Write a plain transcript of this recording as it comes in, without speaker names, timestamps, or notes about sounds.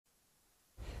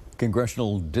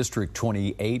Congressional District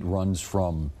 28 runs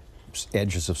from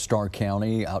edges of Starr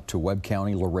County out to Webb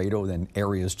County, Laredo, then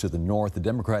areas to the north. The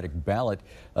Democratic ballot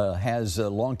has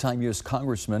longtime U.S.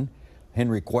 Congressman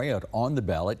Henry Cuellar on the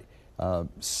ballot.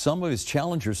 Some of his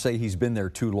challengers say he's been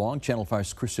there too long. Channel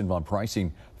 5's Christian Von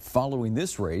Preissing following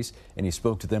this race, and he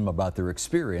spoke to them about their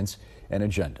experience and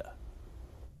agenda.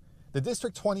 The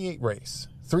District 28 race,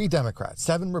 3 Democrats,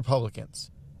 7 Republicans,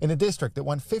 in a district that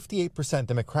won 58%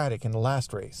 Democratic in the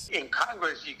last race. In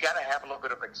Congress, you got to have a little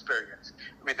bit of experience.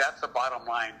 I mean, that's the bottom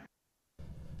line.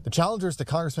 The challengers to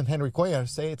Congressman Henry Cuellar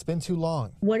say it's been too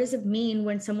long. What does it mean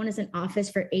when someone is in office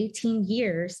for 18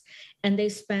 years and they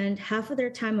spend half of their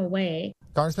time away?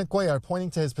 Congressman Cuellar pointing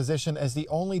to his position as the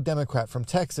only Democrat from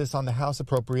Texas on the House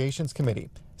Appropriations Committee,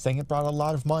 saying it brought a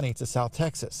lot of money to South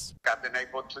Texas. I've been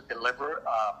able to deliver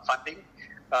funding.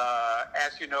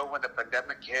 As you know, when the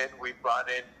pandemic hit, we brought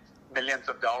in millions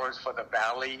of dollars for the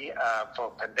Valley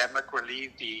for pandemic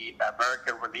relief, the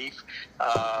American Relief.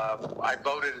 I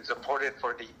voted and supported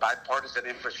for the bipartisan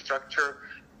infrastructure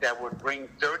that would bring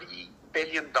 $30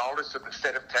 billion to the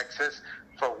state of Texas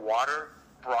for water,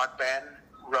 broadband,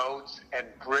 roads, and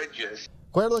bridges.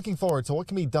 Cuellar looking forward to what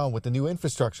can be done with the new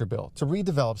infrastructure bill to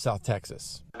redevelop South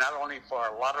Texas. Not only for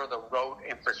a lot of the road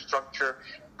infrastructure,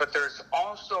 but there's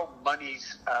also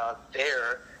monies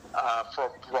there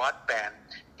for broadband.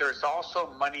 There's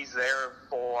also monies there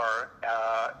for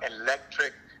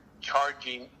electric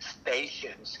charging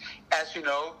stations. As you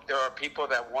know, there are people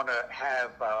that want to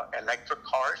have electric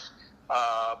cars,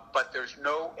 but there's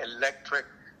no electric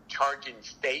charging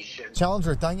stations.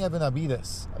 Challenger Tanya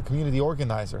Benavides, a community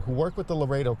organizer who worked with the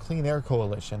Laredo Clean Air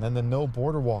Coalition and the No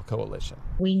Border Wall Coalition.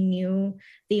 We knew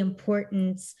the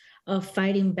importance of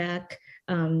fighting back,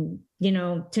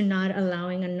 to not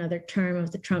allowing another term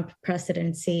of the Trump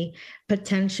presidency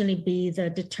potentially be the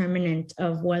determinant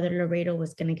of whether Laredo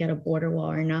was going to get a border wall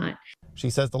or not. She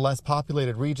says the less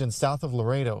populated regions south of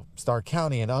Laredo, Starr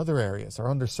County, and other areas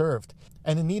are underserved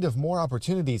and in need of more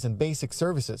opportunities and basic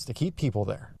services to keep people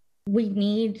there. We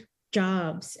need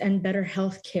jobs and better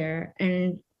health care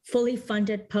and fully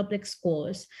funded public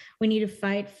schools. We need to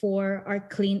fight for our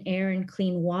clean air and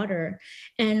clean water.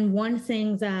 And one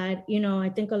thing that, I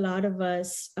think a lot of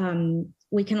us,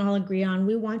 we can all agree on,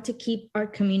 we want to keep our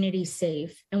communities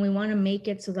safe and we want to make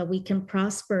it so that we can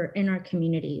prosper in our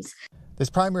communities. This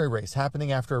primary race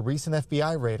happening after a recent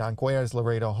FBI raid on Cuellar's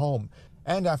Laredo home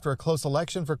and after a close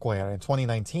election for Cuellar in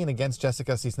 2019 against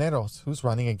Jessica Cisneros, who's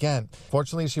running again.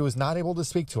 Fortunately, she was not able to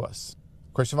speak to us.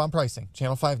 Christian Von Preissing,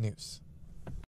 Channel 5 News.